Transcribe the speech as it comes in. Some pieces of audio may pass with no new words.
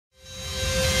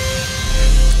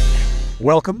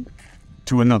Welcome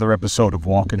to another episode of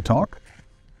Walk and Talk.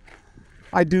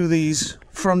 I do these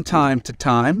from time to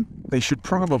time. They should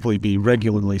probably be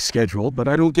regularly scheduled, but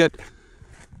I don't get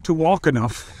to walk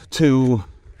enough to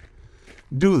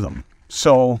do them.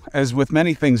 So, as with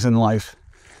many things in life,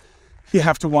 you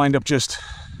have to wind up just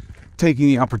taking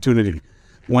the opportunity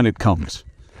when it comes.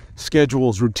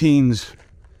 Schedules, routines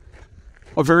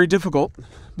are very difficult,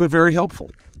 but very helpful.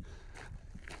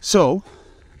 So,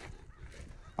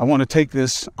 I want to take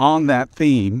this on that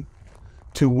theme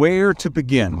to where to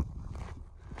begin.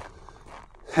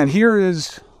 And here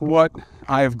is what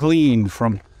I have gleaned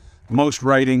from most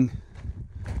writing,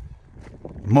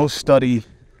 most study,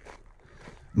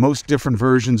 most different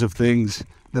versions of things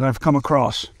that I've come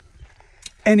across.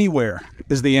 Anywhere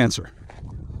is the answer.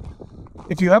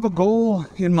 If you have a goal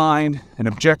in mind, an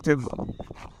objective,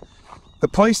 the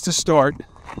place to start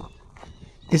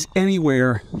is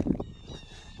anywhere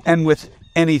and with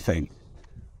anything,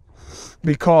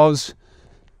 because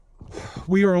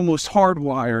we are almost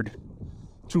hardwired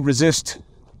to resist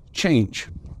change.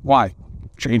 Why?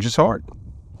 Change is hard,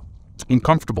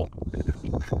 uncomfortable.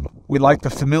 We like the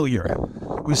familiar.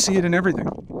 We see it in everything.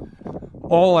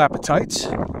 All appetites,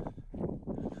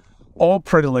 all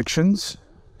predilections,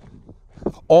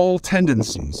 all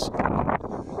tendencies.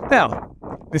 Now,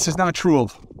 this is not true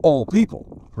of all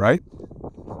people, right?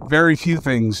 Very few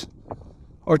things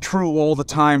are true all the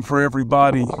time for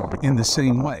everybody in the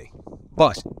same way.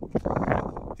 But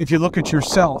if you look at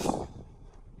yourself,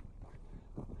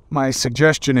 my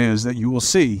suggestion is that you will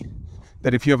see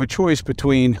that if you have a choice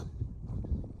between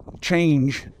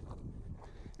change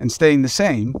and staying the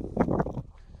same,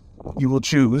 you will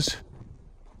choose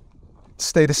to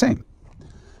stay the same.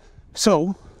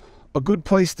 So, a good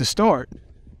place to start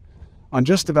on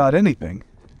just about anything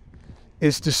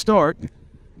is to start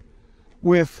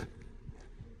with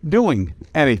doing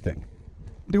anything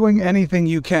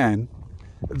you can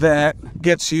that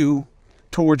gets you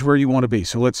towards where you want to be.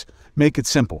 So let's make it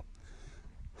simple.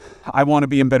 I want to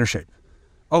be in better shape.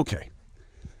 Okay.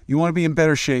 You want to be in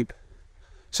better shape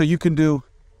so you can do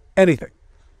anything.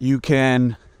 You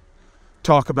can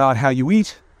talk about how you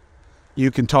eat. You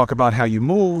can talk about how you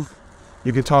move.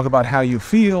 You can talk about how you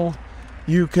feel.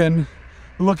 You can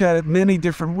look at it many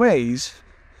different ways,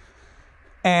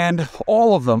 and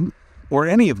all of them, or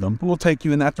any of them, will take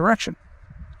you in that direction.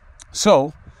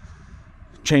 So,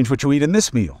 change what you eat in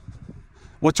this meal.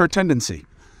 What's our tendency?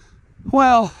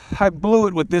 Well, I blew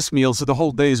it with this meal, so the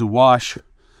whole day is a wash. I'm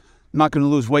not going to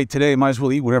lose weight today. Might as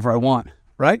well eat whatever I want,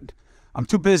 right? I'm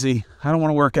too busy. I don't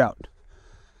want to work out.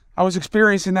 I was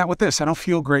experiencing that with this. I don't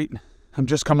feel great. I'm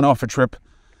just coming off a trip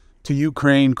to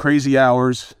Ukraine, crazy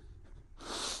hours.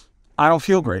 I don't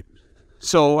feel great.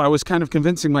 So I was kind of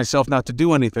convincing myself not to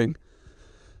do anything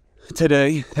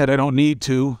today, that I don't need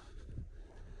to.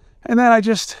 And then I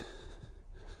just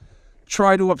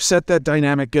try to upset that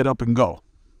dynamic, get up and go.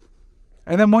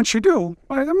 And then once you do,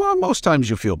 most times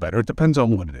you feel better. It depends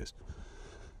on what it is.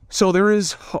 So there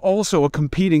is also a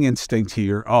competing instinct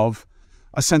here of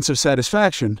a sense of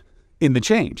satisfaction in the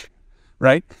change,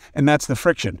 right? And that's the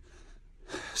friction.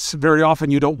 So very often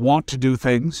you don't want to do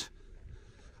things.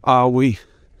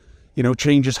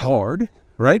 Change is hard,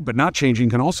 right? But not changing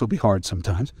can also be hard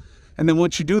sometimes. And then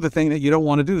once you do the thing that you don't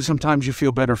want to do, sometimes you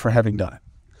feel better for having done it.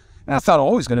 And that's not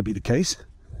always going to be the case.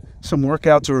 Some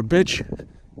workouts are a bitch.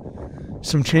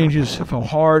 Some changes feel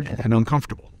hard and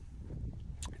uncomfortable.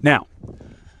 Now,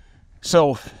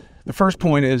 so the first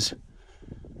point is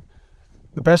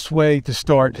the best way to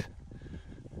start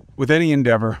with any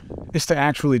endeavor is to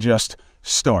actually just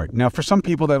start. Now, for some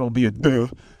people, that'll be a duh,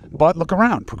 but look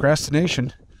around.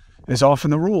 Procrastination is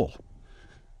often the rule.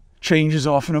 Change is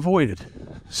often avoided.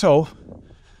 So,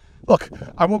 look,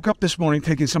 I woke up this morning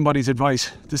taking somebody's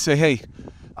advice to say, hey,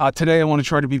 today I want to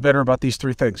try to be better about these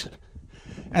 3 things.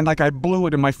 And I blew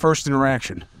it in my first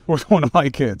interaction with one of my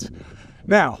kids.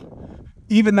 Now,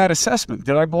 even that assessment,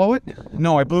 did I blow it?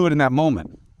 No, I blew it in that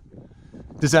moment.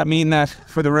 Does that mean that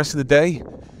for the rest of the day,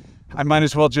 I might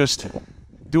as well just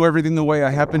do everything the way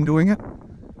I have been doing it?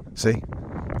 See?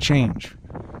 Change.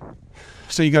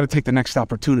 So you got to take the next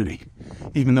opportunity,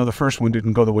 even though the first one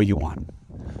didn't go the way you want.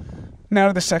 Now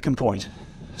to the second point.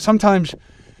 Sometimes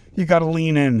you got to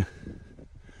lean in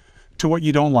to what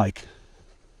you don't like.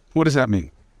 What does that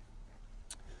mean?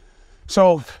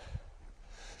 So,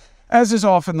 as is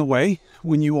often the way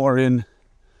when you are in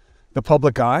the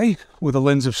public eye with a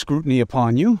lens of scrutiny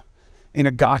upon you, in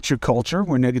a gotcha culture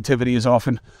where negativity is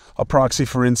often a proxy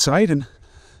for insight, and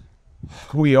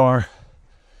we are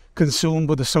consumed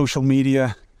with a social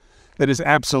media that is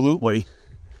absolutely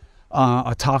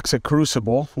a toxic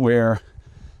crucible where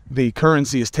the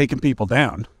currency is taking people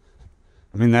down.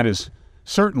 I mean, that is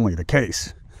certainly the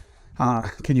case.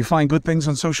 Can you find good things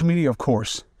on social media? Of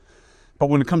course. But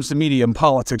when it comes to media and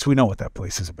politics, we know what that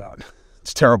place is about.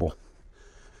 It's terrible.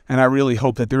 And I really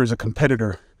hope that there is a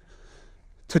competitor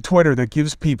to Twitter that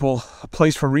gives people a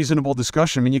place for reasonable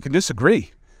discussion. I mean, you can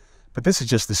disagree, but this is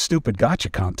just the stupid gotcha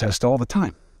contest all the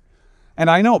time. And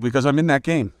I know because I'm in that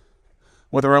game,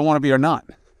 whether I want to be or not.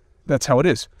 That's how it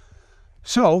is.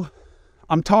 So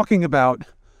I'm talking about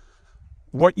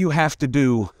what you have to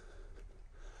do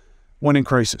when in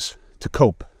crisis to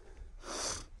cope.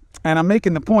 And I'm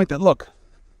making the point that, look,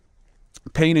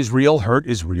 pain is real, hurt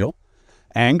is real,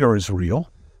 anger is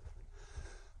real.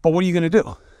 But what are you going to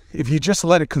do? If you just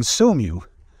let it consume you,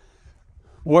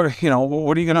 what are you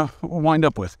going to wind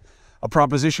up with? A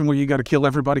proposition where you got to kill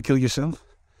everybody, kill yourself?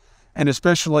 And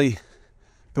especially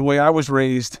the way I was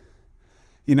raised,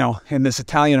 in this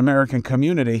Italian-American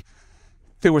community,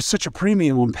 there was such a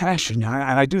premium on passion.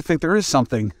 And I do think there is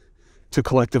something to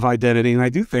collective identity. And I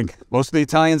do think most of the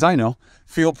Italians I know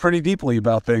feel pretty deeply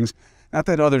about things. Not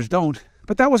that others don't.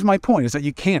 But that was my point, is that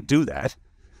you can't do that.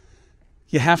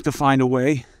 You have to find a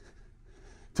way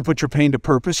to put your pain to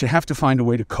purpose. You have to find a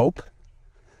way to cope.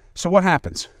 So what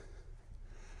happens?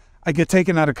 I get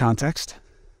taken out of context,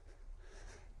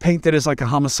 painted as like a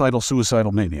homicidal,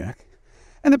 suicidal maniac.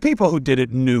 And the people who did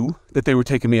it knew that they were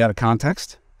taking me out of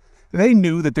context. They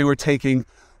knew that they were taking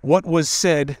what was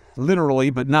said literally,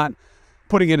 but not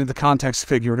putting it into context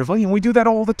figuratively. And we do that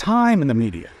all the time in the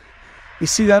media. You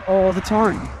see that all the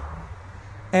time.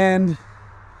 And,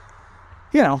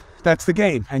 that's the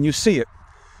game, and you see it.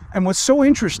 And what's so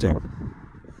interesting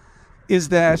is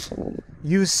that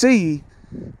you see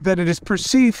that it is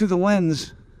perceived through the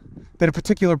lens that a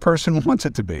particular person wants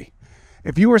it to be.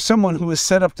 If you are someone who is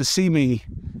set up to see me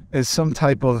as some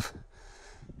type of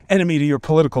enemy to your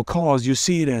political cause, you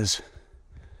see it as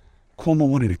Cuomo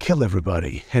wanting to kill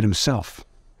everybody and himself.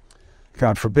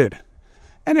 God forbid.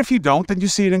 And if you don't, then you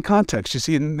see it in context. You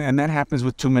see it, and that happens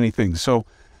with too many things. So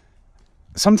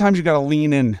sometimes you got to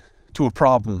lean in to a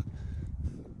problem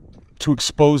to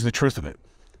expose the truth of it.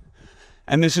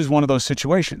 And this is one of those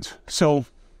situations. So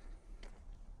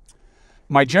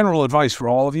my general advice for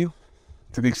all of you,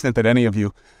 to the extent that any of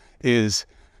you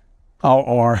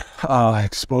are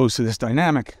exposed to this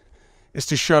dynamic, is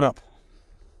to shut up.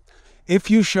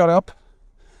 If you shut up,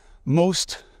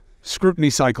 most scrutiny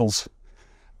cycles,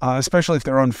 especially if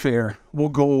they're unfair, will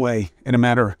go away in a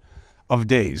matter of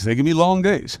days. They can be long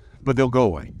days, but they'll go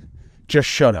away. Just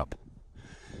shut up.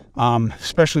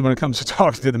 Especially when it comes to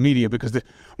talking to the media, because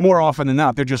more often than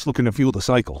not, they're just looking to fuel the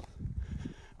cycle.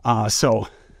 So,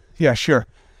 yeah, sure,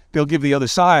 they'll give the other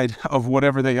side of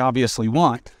whatever they obviously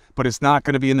want, but it's not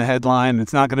going to be in the headline.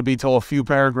 It's not going to be till a few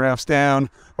paragraphs down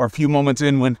or a few moments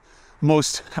in when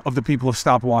most of the people have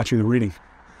stopped watching the reading.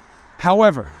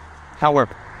 However,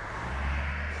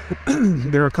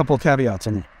 there are a couple of caveats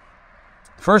in it.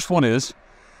 First one is,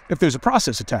 if there's a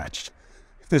process attached.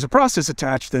 If there's a process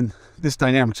attached, then this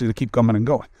dynamic's going to keep coming and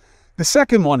going. The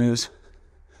second one is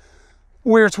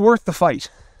where it's worth the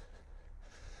fight.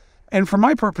 And for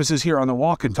my purposes here on the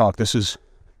Walk and Talk, this is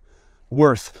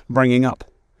worth bringing up.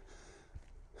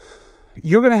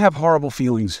 You're going to have horrible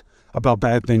feelings about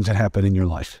bad things that happen in your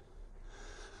life,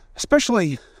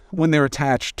 especially when they're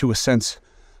attached to a sense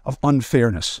of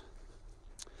unfairness.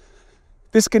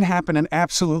 This can happen in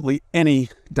absolutely any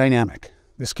dynamic.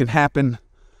 This can happen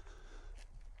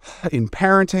in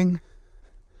parenting,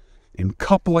 in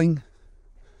coupling,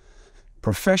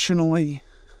 professionally,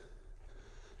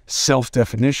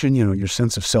 self-definition, your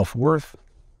sense of self-worth.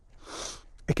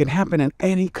 It can happen in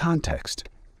any context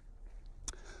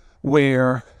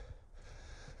where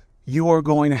you are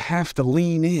going to have to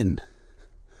lean in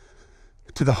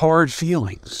to the hard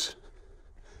feelings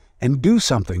and do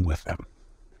something with them,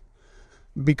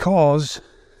 because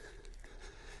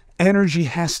energy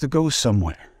has to go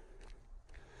somewhere.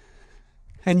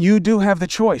 And you do have the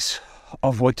choice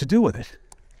of what to do with it.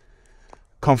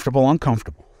 Comfortable,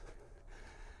 uncomfortable.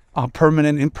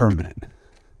 Permanent, impermanent.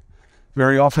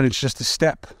 Very often it's just a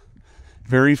step.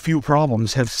 Very few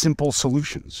problems have simple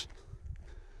solutions.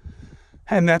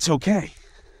 And that's okay.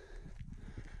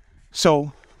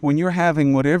 So when you're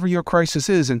having whatever your crisis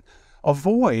is, and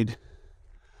avoid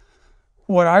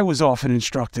what I was often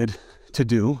instructed to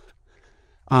do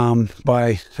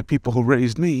by the people who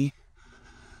raised me,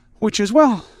 which is,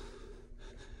 well,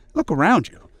 look around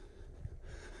you.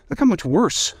 Look how much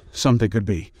worse something could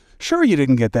be. Sure, you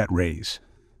didn't get that raise.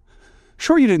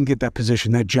 Sure, you didn't get that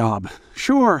position, that job.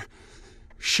 Sure,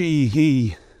 she,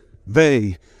 he,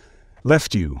 they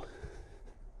left you.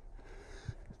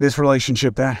 this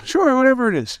relationship, that, sure, whatever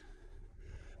it is,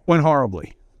 went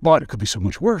horribly, but it could be so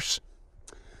much worse.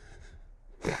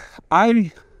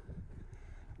 I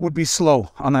would be slow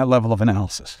on that level of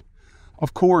analysis.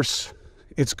 Of course,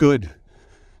 it's good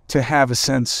to have a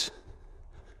sense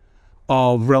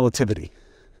of relativity.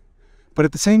 But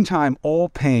at the same time, all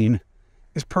pain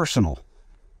is personal.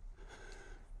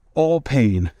 All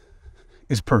pain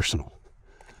is personal.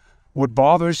 What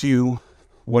bothers you,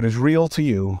 what is real to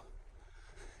you,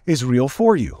 is real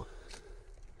for you.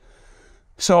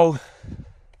 So,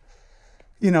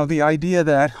 the idea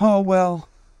that, oh, well,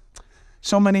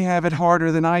 so many have it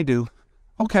harder than I do.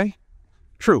 Okay,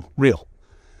 true, real.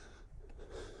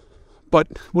 But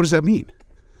what does that mean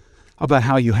about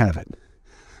how you have it?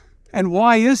 And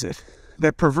why is it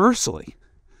that perversely,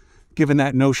 given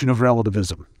that notion of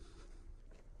relativism,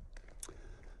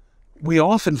 we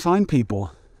often find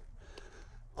people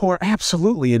who are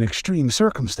absolutely in extreme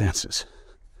circumstances,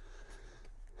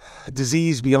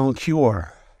 disease beyond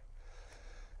cure,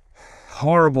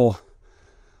 horrible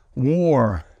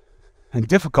war and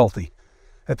difficulty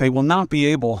that they will not be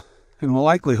able, in all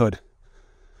likelihood,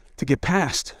 to get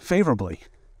past favorably.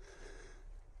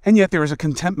 And yet there is a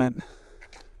contentment,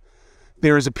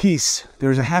 there is a peace,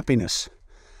 there is a happiness.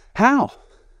 How?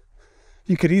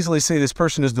 You could easily say this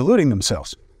person is deluding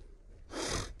themselves.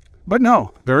 But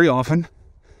no, very often,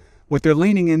 what they're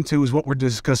leaning into is what we're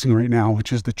discussing right now,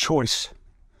 which is the choice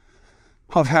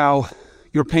of how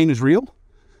your pain is real,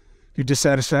 your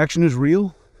dissatisfaction is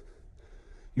real,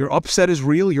 your upset is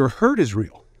real, your hurt is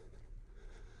real.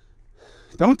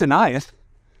 Don't deny it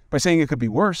by saying it could be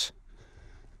worse.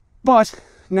 But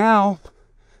now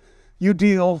you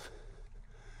deal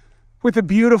with a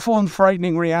beautiful and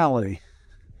frightening reality.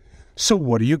 So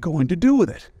what are you going to do with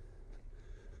it?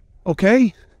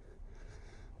 Okay?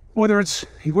 Whether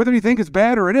you think it's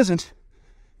bad or it isn't,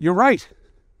 you're right.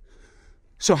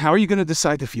 So how are you going to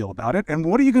decide to feel about it? And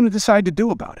what are you going to decide to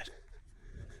do about it?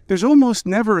 There's almost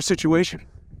never a situation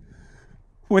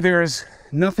where there is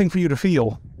nothing for you to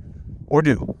feel or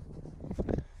do,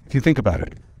 if you think about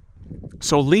it.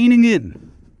 So leaning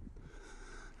in.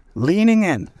 We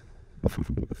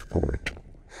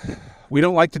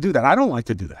don't like to do that. I don't like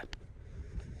to do that.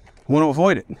 I want to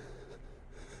avoid it.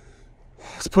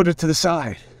 Let's put it to the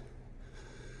side.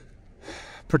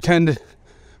 Pretend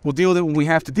we'll deal with it when we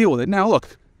have to deal with it. Now,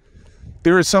 look,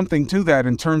 there is something to that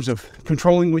in terms of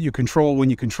controlling what you control when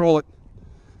you control it,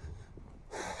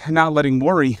 and not letting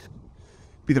worry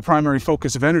be the primary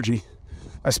focus of energy,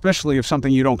 especially if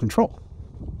something you don't control.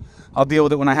 I'll deal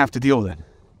with it when I have to deal with it.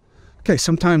 Okay,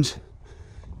 sometimes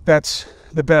that's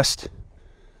the best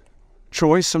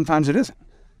choice. Sometimes it isn't.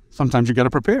 Sometimes you got to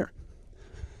prepare,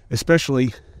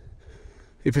 especially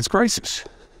if it's crisis.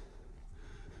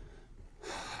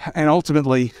 And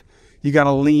ultimately, you got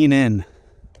to lean in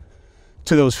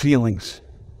to those feelings.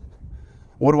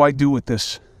 What do I do with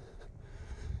this?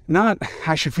 Not,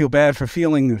 I should feel bad for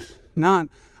feeling this. Not,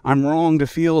 I'm wrong to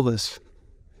feel this.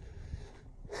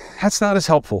 That's not as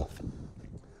helpful,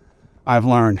 I've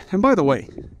learned. And by the way,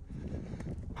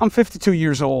 I'm 52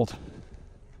 years old.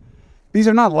 These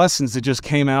are not lessons that just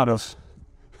came out of,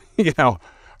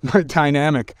 my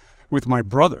dynamic with my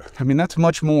brother. I mean, that's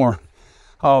much more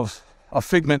of a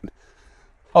figment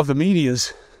of the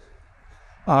media's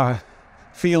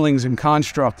feelings and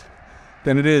construct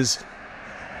than it is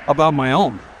about my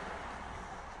own.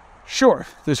 Sure,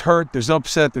 there's hurt, there's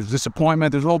upset, there's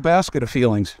disappointment, there's a whole basket of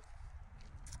feelings.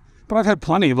 But I've had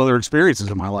plenty of other experiences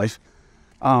in my life.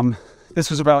 This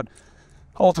was about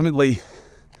ultimately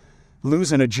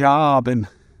losing a job and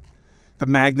the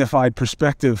magnified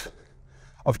perspective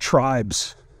of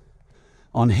tribes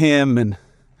on him and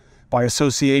by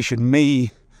association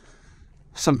me.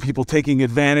 Some people taking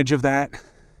advantage of that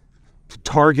to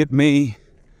target me.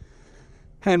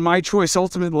 And my choice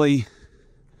ultimately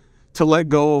to let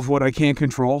go of what I can't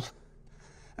control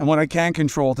and what I can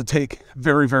control to take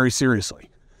very, very seriously.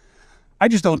 I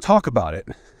just don't talk about it,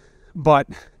 but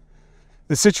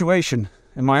the situation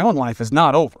in my own life is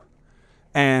not over.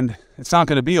 And it's not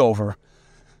going to be over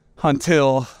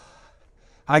until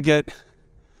I get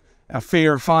a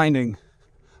fair finding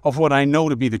of what I know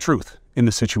to be the truth in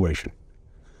the situation.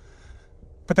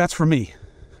 But that's for me,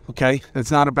 okay?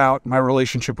 It's not about my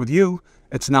relationship with you.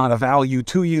 It's not a value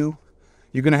to you.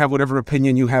 You're going to have whatever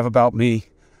opinion you have about me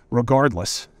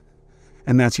regardless.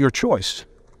 And that's your choice.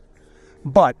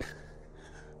 But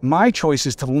my choice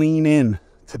is to lean in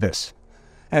to this.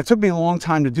 And it took me a long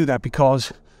time to do that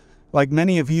because, like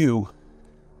many of you,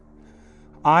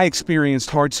 I experienced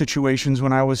hard situations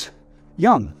when I was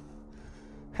young.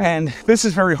 And this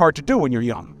is very hard to do when you're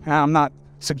young. I'm not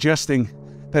suggesting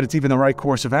that it's even the right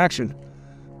course of action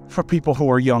for people who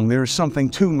are young. There's something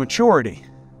to maturity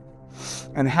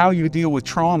and how you deal with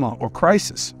trauma or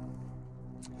crisis.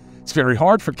 It's very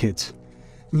hard for kids.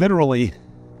 Literally,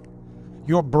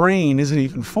 your brain isn't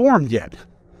even formed yet,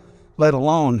 let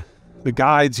alone the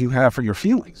guides you have for your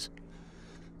feelings.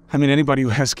 I mean, anybody who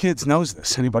has kids knows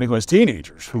this. Anybody who has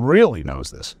teenagers really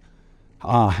knows this.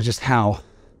 Just how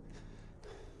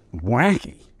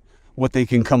wacky what they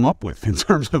can come up with in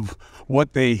terms of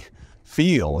what they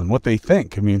feel and what they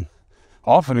think. I mean,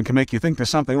 often it can make you think there's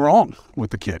something wrong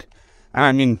with the kid.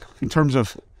 I mean, in terms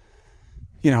of,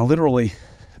 literally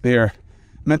their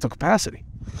mental capacity.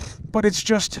 But it's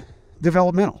just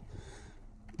developmental.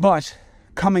 But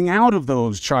coming out of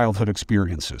those childhood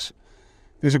experiences,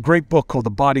 there's a great book called The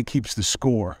Body Keeps the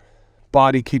Score.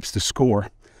 Body Keeps the Score.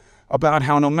 About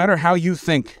how no matter how you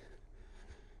think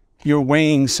you're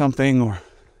weighing something or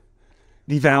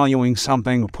devaluing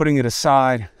something or putting it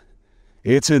aside,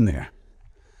 it's in there.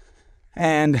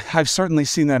 And I've certainly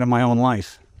seen that in my own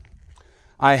life.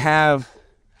 I have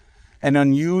an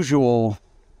unusual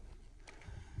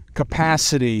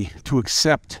capacity to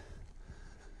accept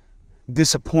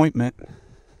disappointment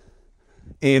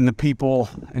in the people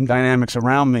and dynamics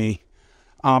around me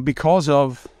because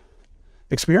of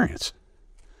experience.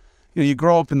 You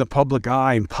grow up in the public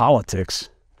eye in politics,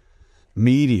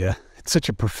 media. It's such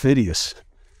a perfidious,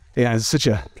 it's such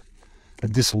a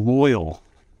disloyal,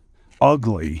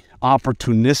 ugly,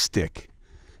 opportunistic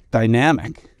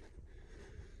dynamic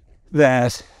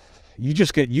that you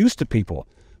just get used to people.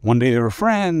 One day they're a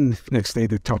friend, next day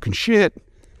they're talking shit.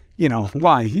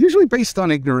 Why? Usually based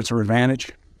on ignorance or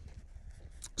advantage.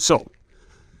 So,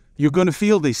 you're going to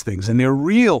feel these things, and they're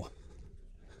real.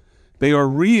 They are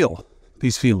real,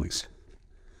 these feelings.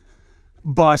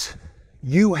 But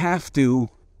you have to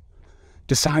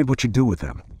decide what you do with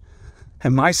them.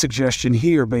 And my suggestion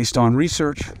here, based on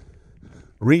research,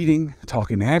 reading,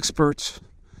 talking to experts,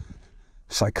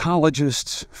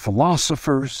 psychologists,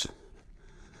 philosophers,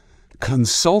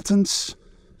 consultants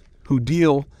who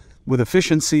deal with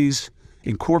efficiencies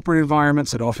in corporate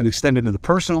environments that often extend into the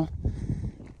personal,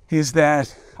 is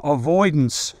that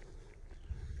avoidance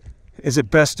is at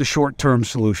best a short-term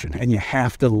solution, and you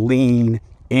have to lean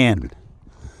in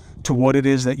to what it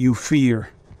is that you fear,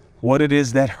 what it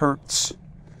is that hurts.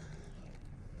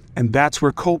 And that's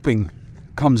where coping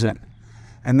comes in.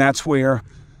 And that's where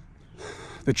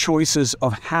the choices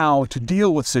of how to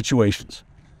deal with situations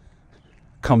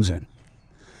comes in.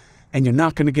 And you're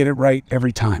not going to get it right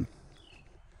every time.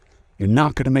 You're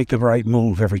not going to make the right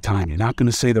move every time. You're not going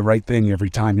to say the right thing every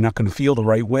time. You're not going to feel the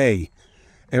right way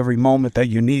every moment that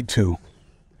you need to.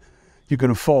 You're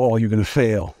going to fall. You're going to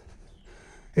fail.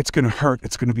 It's going to hurt.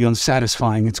 It's going to be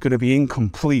unsatisfying. It's going to be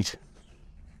incomplete.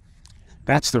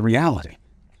 That's the reality.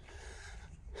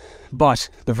 But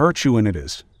the virtue in it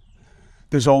is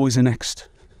there's always a next.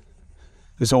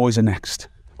 There's always a next.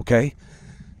 Okay?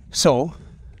 So,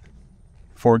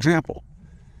 for example,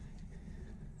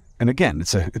 and again,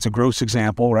 it's a gross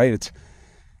example, right?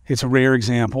 It's a rare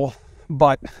example,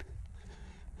 but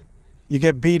you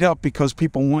get beat up because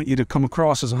people want you to come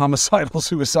across as a homicidal,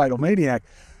 suicidal maniac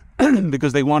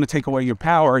because they want to take away your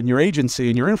power and your agency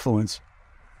and your influence.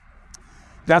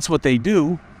 That's what they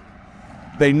do.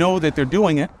 They know that they're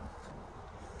doing it.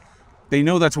 They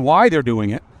know that's why they're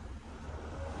doing it.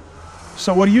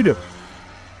 So what do?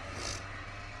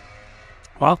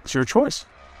 Well, it's your choice.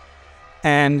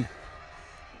 And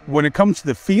when it comes to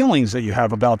the feelings that you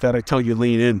have about that, I tell you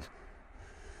lean in.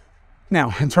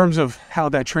 Now, in terms of how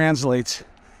that translates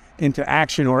into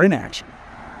action or inaction,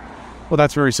 well,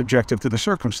 that's very subjective to the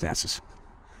circumstances.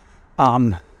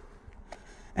 And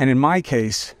in my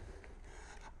case,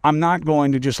 I'm not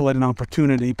going to just let an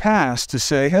opportunity pass to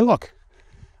say, hey, look,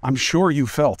 I'm sure you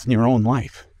felt in your own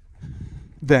life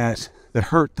that the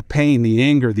hurt, the pain, the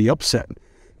anger, the upset,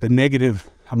 the negative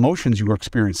emotions you were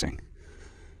experiencing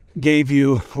gave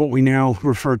you what we now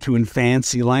refer to in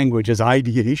fancy language as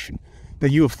ideation, that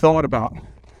you have thought about,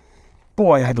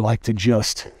 boy, I'd like to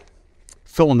just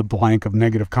fill in the blank of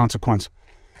negative consequence.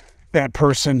 That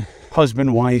person,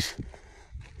 husband, wife,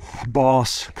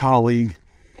 boss, colleague,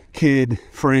 kid,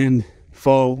 friend,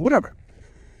 foe, whatever.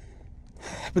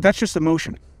 But that's just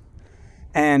emotion.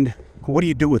 And what do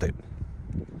you do with it?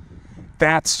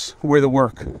 That's where the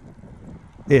work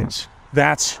is.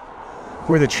 That's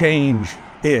where the change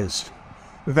is.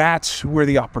 That's where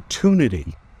the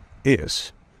opportunity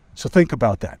is. So think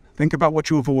about that. Think about what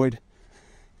you avoid.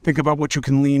 Think about what you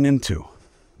can lean into.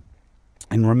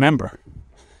 And remember,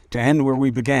 to end where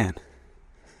we began,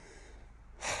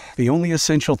 the only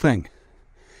essential thing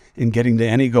in getting to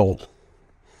any goal,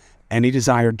 any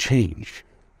desired change,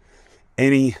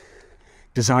 any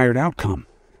desired outcome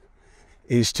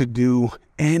is to do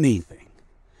anything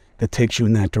that takes you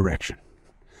in that direction.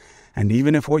 And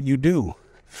even if what you do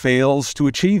fails to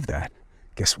achieve that,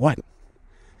 guess what?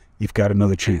 You've got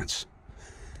another chance.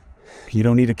 You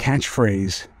don't need a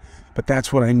catchphrase, but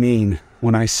that's what I mean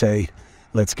when I say,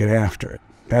 let's get after it.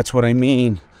 That's what I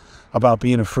mean about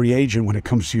being a free agent when it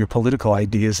comes to your political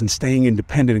ideas and staying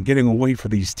independent and getting away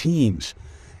from these teams.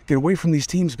 Get away from these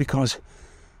teams because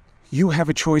you have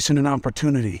a choice and an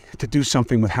opportunity to do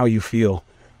something with how you feel,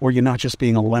 where you're not just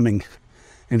being a lemming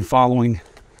and following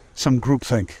some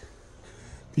groupthink.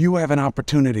 You have an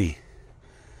opportunity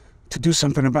to do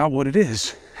something about what it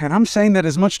is. And I'm saying that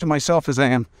as much to myself as I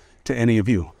am to any of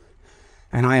you.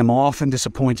 And I am often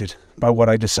disappointed by what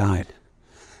I decide.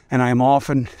 And I am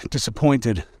often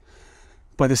disappointed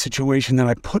by the situation that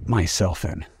I put myself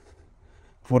in,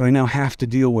 what I now have to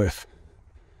deal with.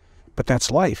 But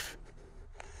that's life.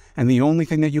 And the only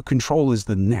thing that you control is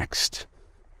the next.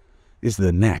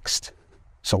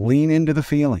 So lean into the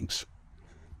feelings.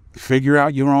 Figure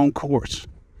out your own course.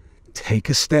 Take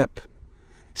a step.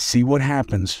 See what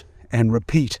happens. And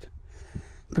repeat.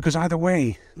 Because either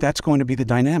way, that's going to be the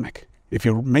dynamic. If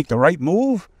you make the right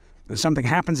move, and something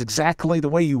happens exactly the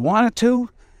way you want it to,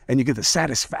 and you get the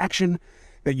satisfaction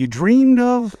that you dreamed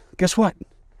of, guess what?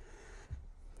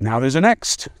 Now there's a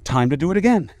next. Time to do it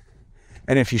again.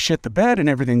 And if you shit the bed and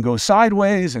everything goes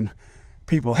sideways and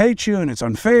people hate you and it's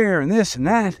unfair and this and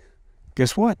that,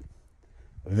 guess what?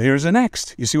 There's a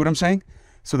next. You see what I'm saying?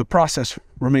 So the process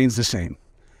remains the same.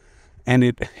 And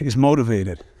it is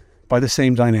motivated by the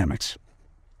same dynamics,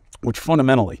 which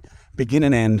fundamentally begin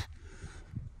and end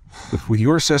with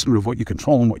your assessment of what you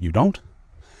control and what you don't,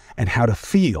 and how to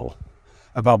feel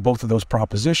about both of those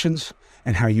propositions,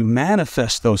 and how you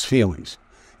manifest those feelings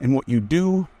in what you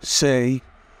do, say,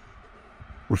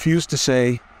 refuse to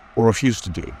say, or refuse to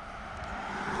do.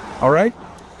 All right?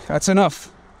 That's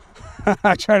enough.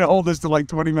 I try to hold this to like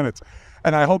 20 minutes,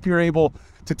 and I hope you're able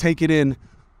to take it in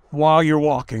while you're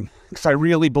walking, because I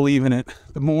really believe in it.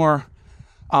 The more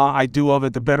I do of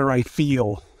it, the better I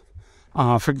feel.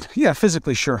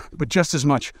 Physically, sure, but just as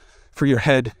much for your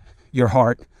head, your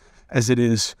heart, as it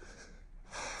is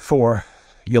for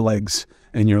your legs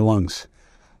and your lungs.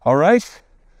 All right?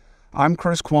 I'm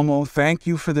Chris Cuomo. Thank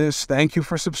you for this. Thank you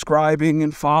for subscribing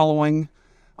and following.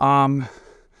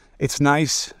 It's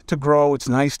nice to grow. It's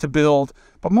nice to build.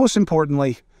 But most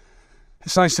importantly,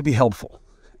 it's nice to be helpful.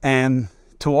 And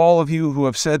to all of you who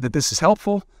have said that this is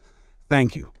helpful,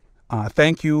 thank you.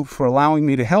 Thank you for allowing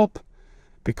me to help,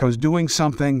 because doing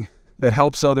something that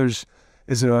helps others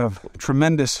is of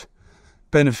tremendous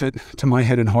benefit to my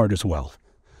head and heart as well.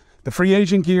 The free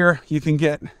agent gear you can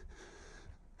get.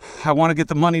 I want to get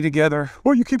the money together.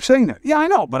 Well, you keep saying that. Yeah, I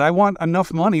know, but I want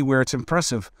enough money where it's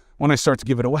impressive when I start to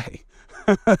give it away.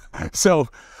 So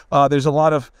there's a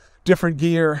lot of different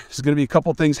gear. There's going to be a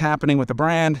couple things happening with the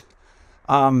brand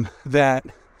that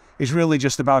is really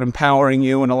just about empowering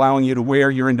you and allowing you to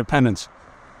wear your independence.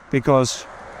 Because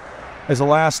as a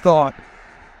last thought,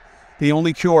 the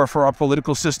only cure for our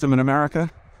political system in America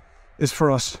is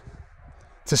for us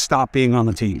to stop being on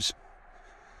the teams.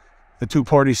 The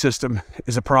two-party system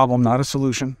is a problem, not a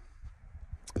solution.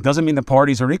 It doesn't mean the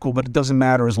parties are equal, but it doesn't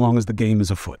matter as long as the game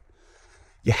is afoot.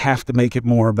 You have to make it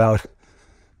more about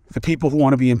the people who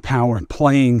want to be empowered,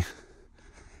 playing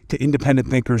to independent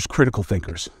thinkers, critical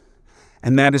thinkers.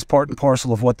 And that is part and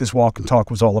parcel of what this walk and talk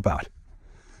was all about.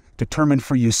 Determine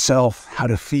for yourself how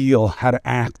to feel, how to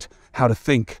act, how to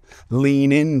think.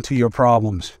 Lean into your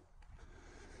problems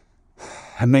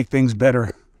and make things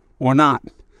better, or not,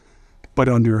 but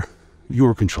under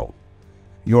your control,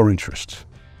 your interests.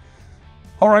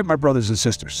 All right, my brothers and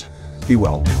sisters, be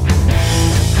well.